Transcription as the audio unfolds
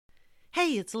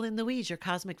Hey, it's Lynn Louise, your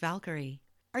Cosmic Valkyrie.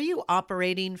 Are you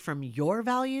operating from your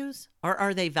values, or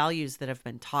are they values that have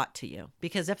been taught to you?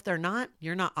 Because if they're not,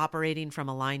 you're not operating from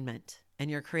alignment, and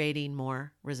you're creating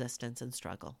more resistance and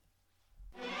struggle.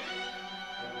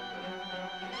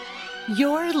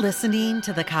 You're listening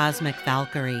to the Cosmic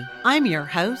Valkyrie. I'm your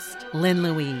host, Lynn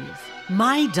Louise.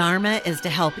 My dharma is to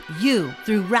help you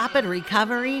through rapid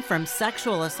recovery from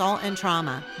sexual assault and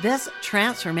trauma. This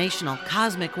transformational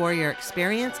cosmic warrior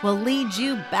experience will lead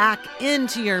you back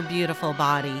into your beautiful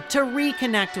body to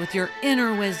reconnect with your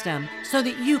inner wisdom so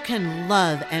that you can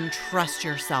love and trust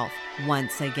yourself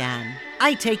once again.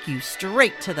 I take you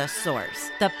straight to the source,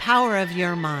 the power of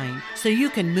your mind, so you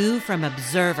can move from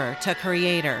observer to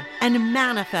creator and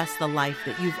manifest the life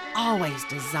that you've always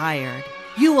desired.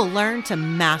 You will learn to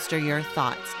master your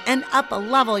thoughts and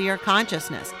up-level your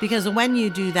consciousness, because when you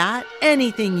do that,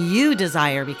 anything you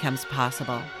desire becomes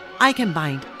possible. I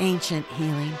combined ancient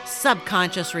healing,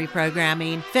 subconscious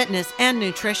reprogramming, fitness, and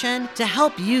nutrition to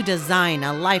help you design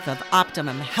a life of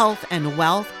optimum health and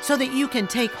wealth so that you can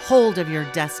take hold of your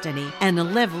destiny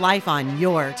and live life on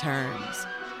your terms.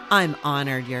 I'm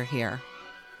honored you're here.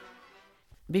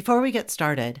 Before we get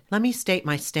started, let me state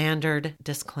my standard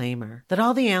disclaimer that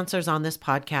all the answers on this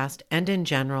podcast and in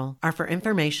general are for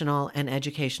informational and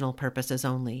educational purposes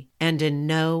only, and in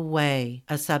no way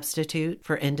a substitute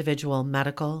for individual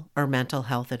medical or mental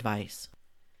health advice.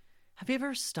 Have you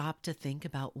ever stopped to think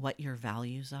about what your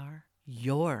values are?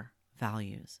 Your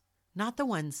values, not the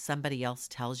ones somebody else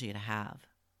tells you to have.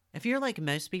 If you're like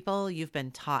most people, you've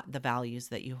been taught the values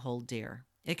that you hold dear.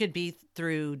 It could be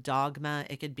through dogma,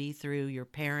 it could be through your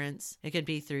parents, it could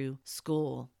be through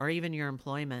school, or even your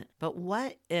employment. But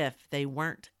what if they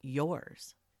weren't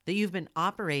yours? That you've been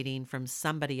operating from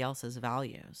somebody else's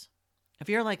values? If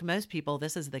you're like most people,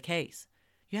 this is the case.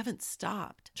 You haven't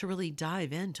stopped to really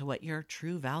dive into what your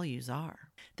true values are.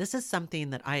 This is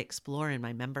something that I explore in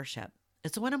my membership.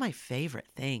 It's one of my favorite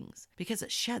things because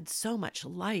it sheds so much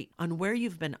light on where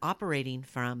you've been operating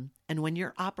from. And when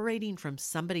you're operating from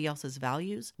somebody else's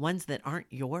values, ones that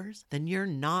aren't yours, then you're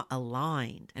not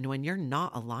aligned. And when you're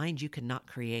not aligned, you cannot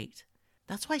create.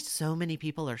 That's why so many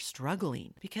people are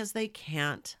struggling, because they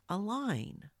can't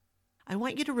align. I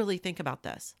want you to really think about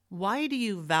this. Why do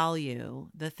you value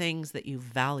the things that you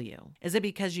value? Is it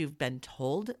because you've been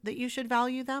told that you should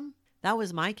value them? That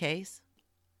was my case.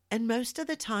 And most of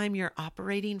the time you're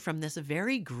operating from this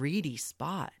very greedy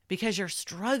spot because you're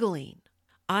struggling.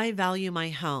 I value my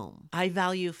home. I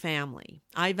value family.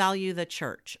 I value the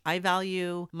church. I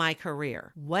value my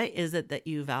career. What is it that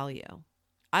you value?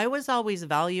 I was always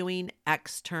valuing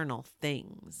external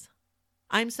things.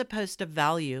 I'm supposed to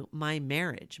value my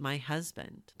marriage, my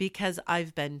husband, because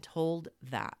I've been told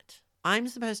that. I'm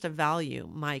supposed to value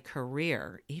my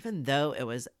career, even though it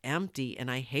was empty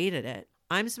and I hated it.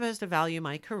 I'm supposed to value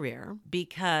my career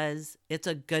because it's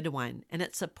a good one and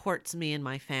it supports me and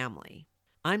my family.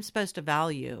 I'm supposed to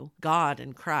value God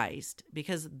and Christ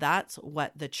because that's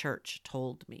what the church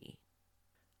told me.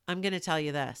 I'm going to tell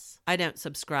you this. I don't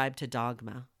subscribe to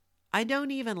dogma. I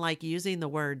don't even like using the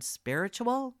word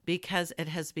spiritual because it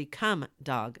has become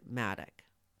dogmatic.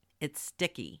 It's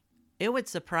sticky. It would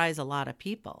surprise a lot of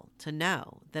people to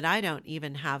know that I don't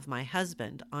even have my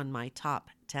husband on my top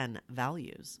 10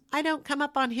 values. I don't come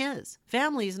up on his.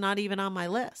 Family's not even on my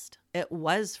list. It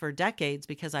was for decades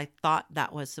because I thought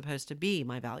that was supposed to be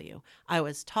my value. I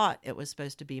was taught it was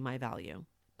supposed to be my value.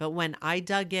 But when I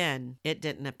dug in, it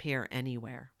didn't appear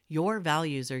anywhere. Your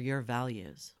values are your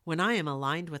values. When I am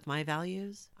aligned with my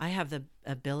values, I have the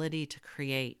ability to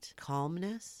create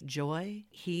calmness, joy,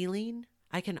 healing.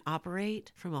 I can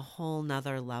operate from a whole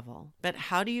nother level. But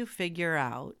how do you figure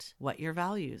out what your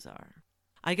values are?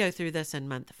 I go through this in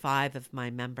month 5 of my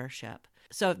membership.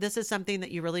 So if this is something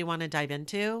that you really want to dive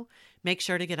into, make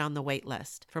sure to get on the wait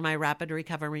list for my Rapid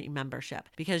Recovery membership,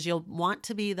 because you'll want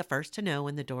to be the first to know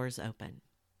when the doors open.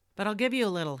 But I'll give you a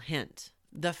little hint.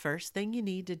 The first thing you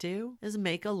need to do is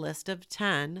make a list of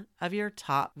 10 of your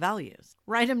top values.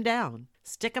 Write them down.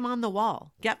 Stick them on the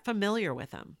wall. Get familiar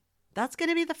with them. That's going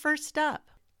to be the first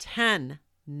step. 10,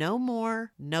 no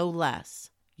more, no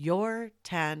less. Your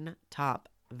 10 top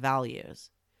values.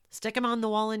 Stick them on the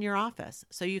wall in your office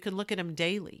so you can look at them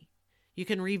daily. You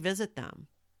can revisit them.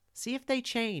 See if they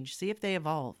change. See if they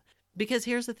evolve. Because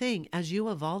here's the thing. As you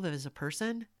evolve as a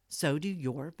person, so do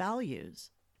your values.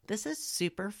 This is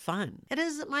super fun. It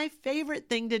is my favorite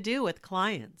thing to do with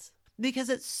clients because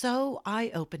it's so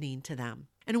eye-opening to them.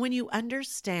 And when you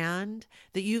understand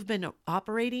that you've been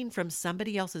operating from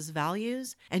somebody else's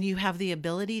values and you have the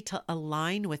ability to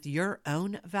align with your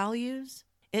own values,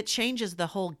 it changes the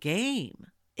whole game.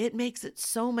 it makes it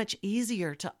so much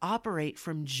easier to operate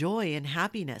from joy and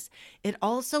happiness. It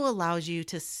also allows you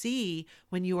to see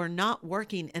when you are not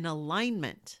working in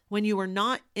alignment, when you are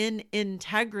not in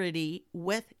integrity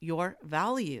with your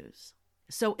values.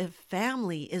 So if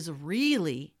family is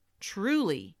really,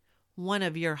 truly one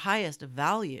of your highest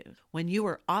values, when you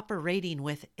are operating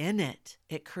within it,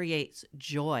 it creates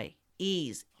joy,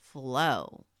 ease,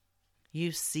 flow.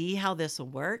 You see how this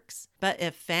works? But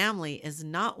if family is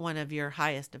not one of your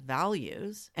highest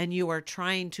values and you are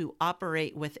trying to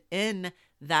operate within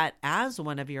that as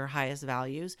one of your highest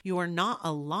values, you are not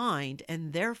aligned,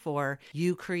 and therefore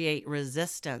you create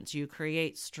resistance, you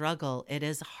create struggle. It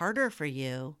is harder for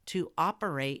you to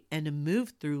operate and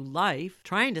move through life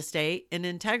trying to stay in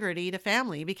integrity to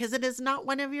family because it is not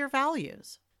one of your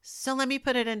values. So let me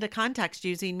put it into context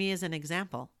using me as an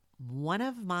example. One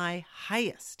of my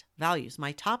highest values,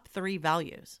 my top 3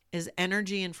 values, is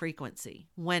energy and frequency.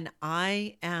 When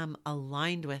I am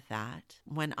aligned with that,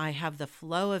 when I have the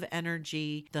flow of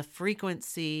energy, the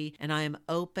frequency, and I am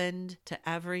opened to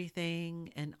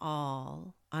everything and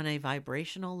all on a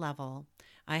vibrational level,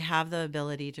 I have the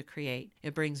ability to create.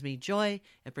 It brings me joy.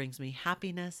 It brings me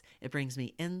happiness. It brings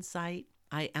me insight.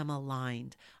 I am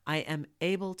aligned. I am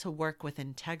able to work with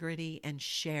integrity and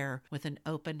share with an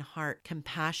open heart,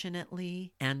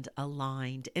 compassionately and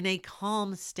aligned in a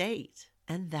calm state.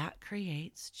 And that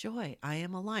creates joy. I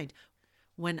am aligned.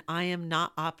 When I am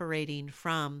not operating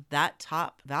from that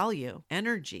top value,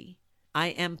 energy, I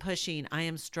am pushing, I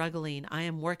am struggling, I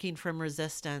am working from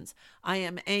resistance, I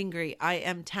am angry, I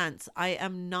am tense, I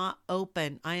am not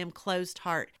open, I am closed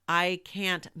heart, I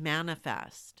can't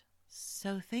manifest.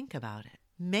 So think about it.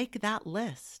 Make that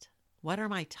list. What are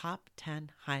my top 10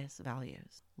 highest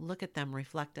values? Look at them,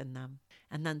 reflect in them,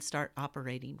 and then start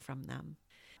operating from them.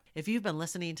 If you've been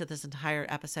listening to this entire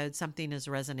episode, something is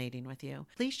resonating with you.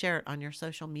 Please share it on your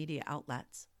social media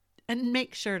outlets and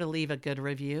make sure to leave a good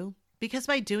review, because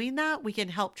by doing that, we can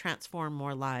help transform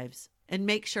more lives. And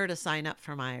make sure to sign up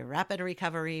for my Rapid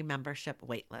Recovery membership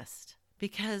waitlist,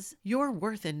 because you're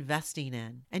worth investing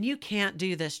in, and you can't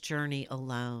do this journey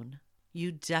alone.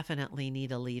 You definitely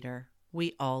need a leader.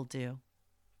 We all do.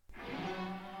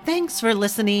 Thanks for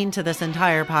listening to this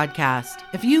entire podcast.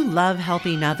 If you love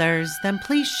helping others, then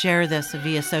please share this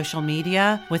via social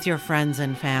media with your friends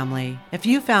and family. If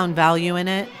you found value in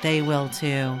it, they will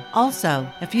too. Also,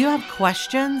 if you have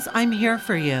questions, I'm here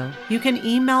for you. You can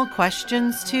email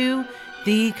questions to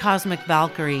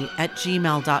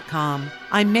thecosmicvalkyrie@gmail.com.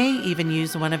 I may even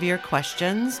use one of your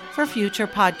questions for future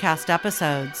podcast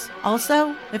episodes.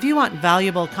 Also, if you want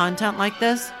valuable content like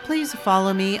this, please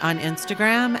follow me on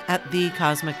Instagram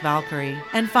 @thecosmicvalkyrie.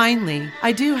 And finally,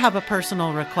 I do have a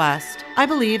personal request. I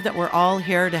believe that we're all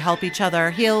here to help each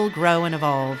other heal, grow, and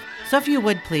evolve. So if you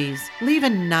would please leave a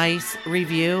nice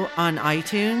review on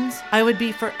iTunes, I would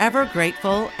be forever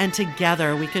grateful, and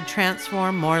together we could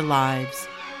transform more lives.